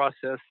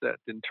process that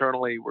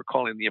internally we're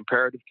calling the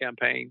Imperative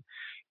Campaign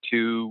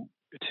to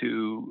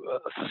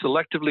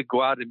selectively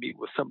go out and meet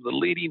with some of the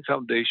leading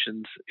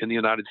foundations in the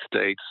United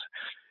States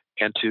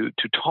and to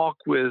talk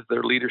with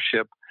their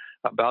leadership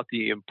about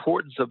the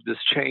importance of this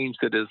change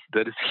that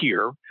is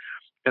here,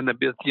 and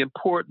the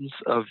importance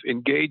of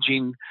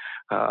engaging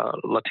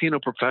Latino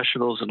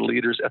professionals and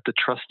leaders at the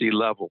trustee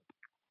level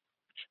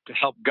to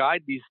help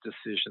guide these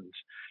decisions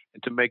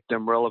and to make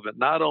them relevant,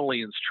 not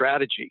only in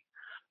strategy,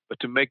 but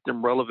to make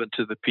them relevant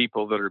to the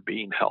people that are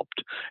being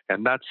helped.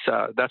 And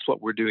that's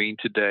what we're doing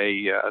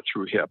today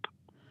through HIP.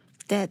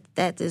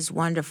 That is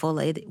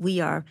wonderful.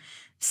 We are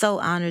so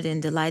honored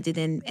and delighted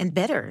and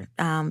better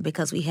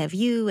because we have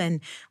you and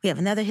we have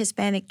another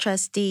Hispanic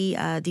trustee,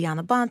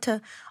 Deanna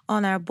Bonta,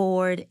 on our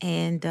board.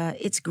 And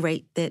it's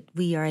great that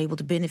we are able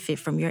to benefit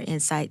from your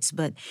insights,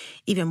 but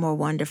even more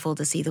wonderful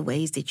to see the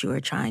ways that you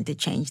are trying to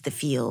change the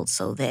field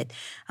so that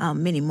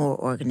many more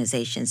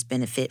organizations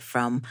benefit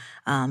from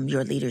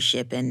your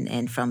leadership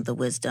and from the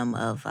wisdom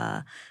of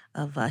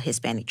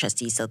Hispanic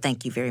trustees. So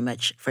thank you very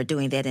much for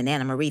doing that. And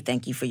Anna Marie,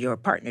 thank you for your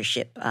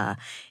partnership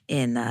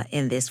in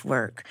this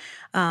work.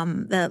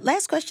 The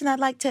last question I'd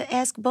like to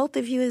ask both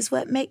of you is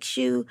what makes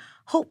you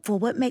hopeful?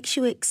 What makes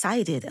you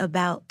excited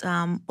about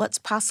what's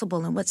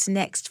possible and what's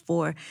next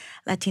for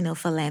Latino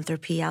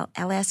philanthropy?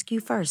 I'll ask you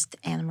first,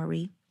 Anna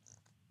Marie.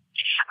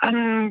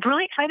 I'm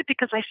really excited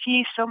because I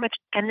see so much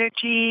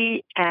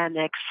energy and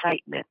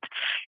excitement.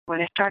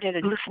 When I started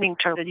listening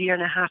to it a year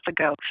and a half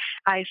ago,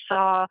 I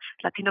saw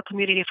Latino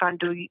Community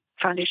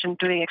Foundation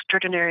doing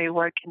extraordinary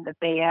work in the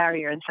Bay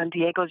Area. In San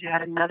Diego, you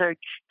had another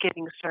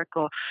giving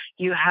circle.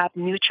 You have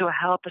mutual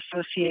help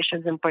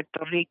associations in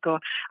Puerto Rico.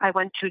 I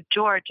went to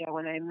Georgia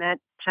when I met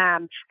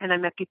Sam, and I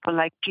met people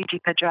like Gigi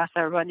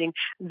Pedraza running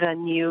the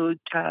new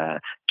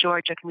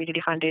Georgia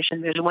Community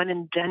Foundation. There's one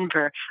in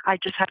Denver. I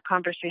just had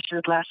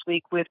conversations last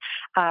week with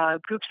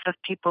groups of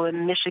people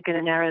in Michigan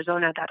and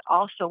Arizona that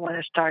also want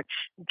to start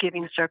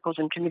giving circles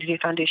and community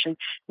foundations.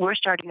 We're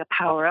starting a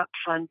Power Up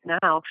Fund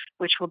now,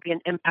 which will be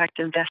an impact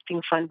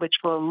investing fund, which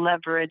will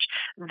leverage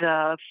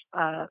the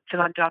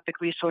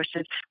philanthropic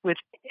resources with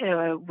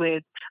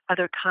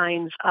other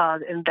kinds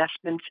of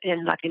investments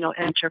in Latino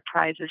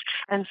enterprises.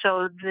 And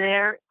so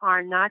there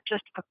are not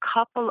just a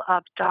couple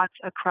of dots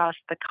across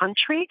the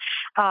country.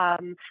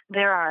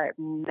 There are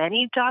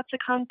many dots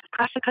across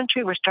the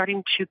country. We're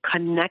starting to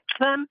connect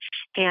them,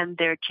 and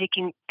they're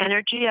taking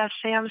energy, as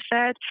Sam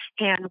said.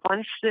 And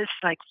once this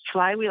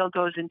flywheel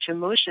goes into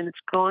motion, it's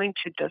going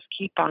to just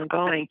keep on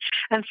going.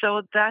 And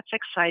so that's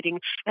exciting.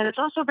 And it's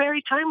also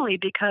very timely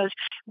because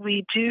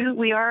we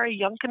are a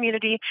young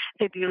community.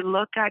 If you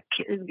look at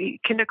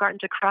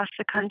kindergartens across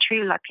the country,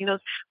 Latinos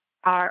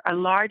are a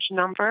large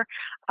number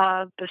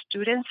of the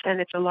students, and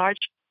it's a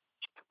large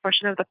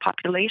portion of the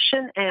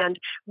population. And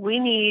we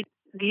need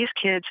these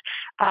kids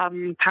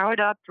powered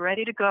up,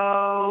 ready to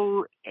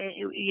go,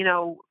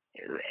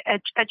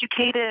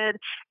 educated,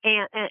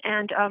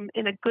 and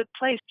in a good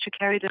place to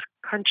carry this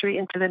country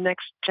into the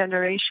next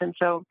generation.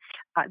 So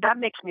that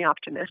makes me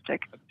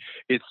optimistic.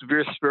 It's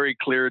very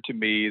clear to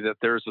me that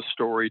there's a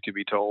story to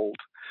be told.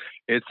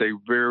 It's a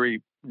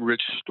very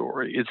rich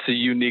story. It's a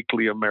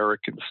uniquely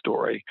American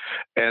story,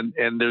 and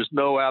there's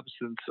no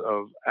absence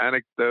of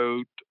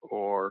anecdote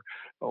or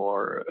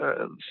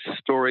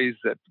stories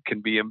that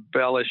can be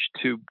embellished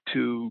to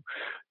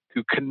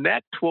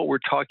connect what we're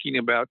talking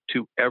about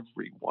to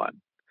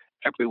everyone.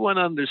 Everyone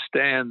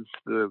understands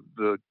the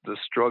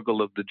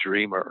struggle of the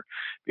dreamer,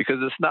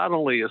 because it's not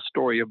only a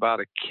story about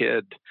a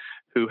kid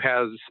who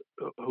has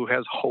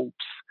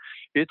hopes.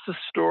 It's a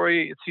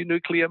story. It's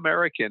uniquely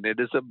American. It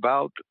is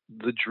about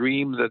the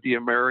dream that the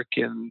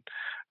American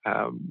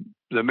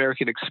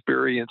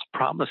experience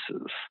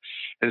promises.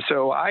 And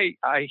so I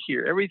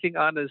hear everything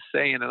Anna is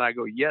saying, and I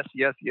go, yes,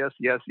 yes, yes,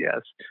 yes,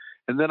 yes.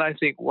 And then I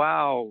think,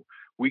 wow,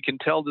 we can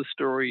tell the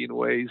story in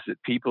ways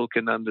that people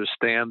can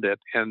understand it.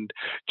 And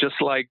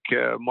just like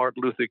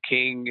Martin Luther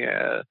King,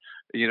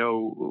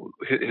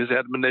 his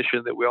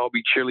admonition that we all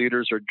be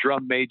cheerleaders or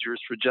drum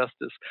majors for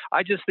justice,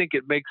 I just think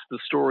it makes the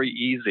story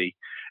easy.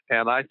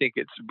 And I think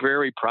it's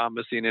very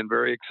promising and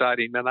very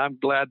exciting. And I'm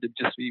glad to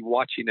just be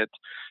watching it,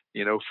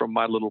 from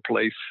my little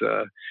place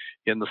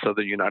in the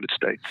southern United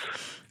States.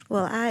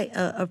 Well, I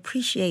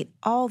appreciate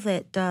all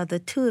that the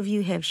two of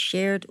you have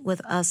shared with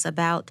us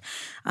about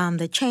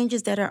the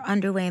changes that are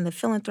underway in the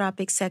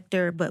philanthropic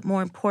sector, but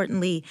more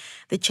importantly,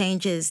 the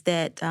changes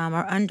that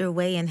are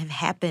underway and have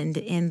happened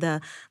in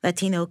the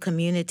Latino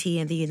community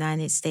in the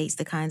United States,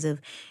 the kinds of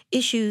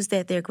issues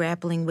that they're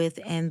grappling with,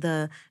 and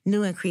the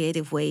new and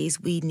creative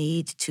ways we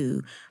need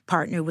to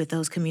partner with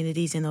those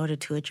communities in order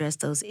to address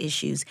those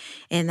issues.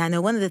 And I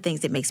know one of the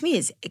things that makes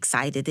me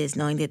excited is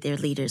knowing that there are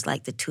leaders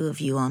like the two of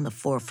you on the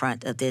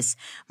forefront of this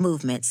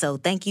movement. So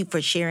thank you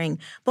for sharing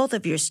both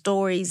of your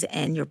stories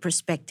and your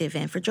perspective,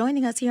 and for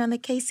joining us here on the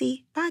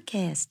KC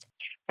Podcast.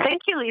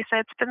 Thank you, Lisa.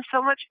 It's been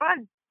so much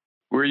fun.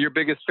 We're your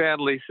biggest fan,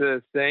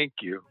 Lisa. Thank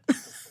you.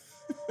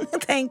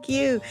 Thank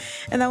you.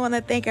 And I want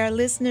to thank our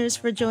listeners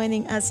for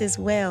joining us as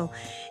well.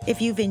 If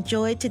you've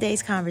enjoyed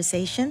today's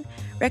conversation,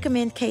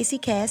 recommend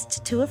KC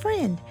Cast to a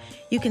friend.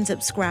 You can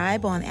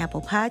subscribe on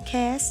Apple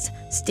Podcasts,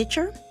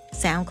 Stitcher,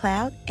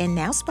 SoundCloud, and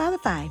now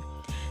Spotify.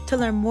 To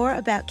learn more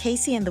about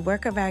KC and the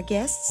work of our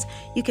guests,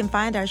 you can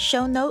find our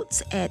show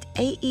notes at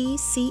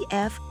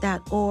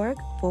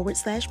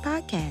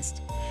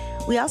aecf.org/podcast.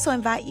 We also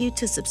invite you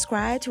to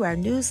subscribe to our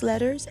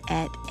newsletters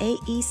at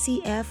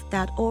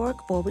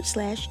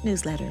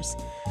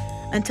aecf.org/newsletters.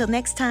 Until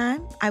next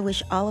time, I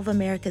wish all of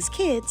America's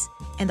kids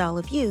and all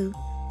of you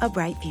a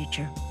bright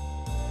future.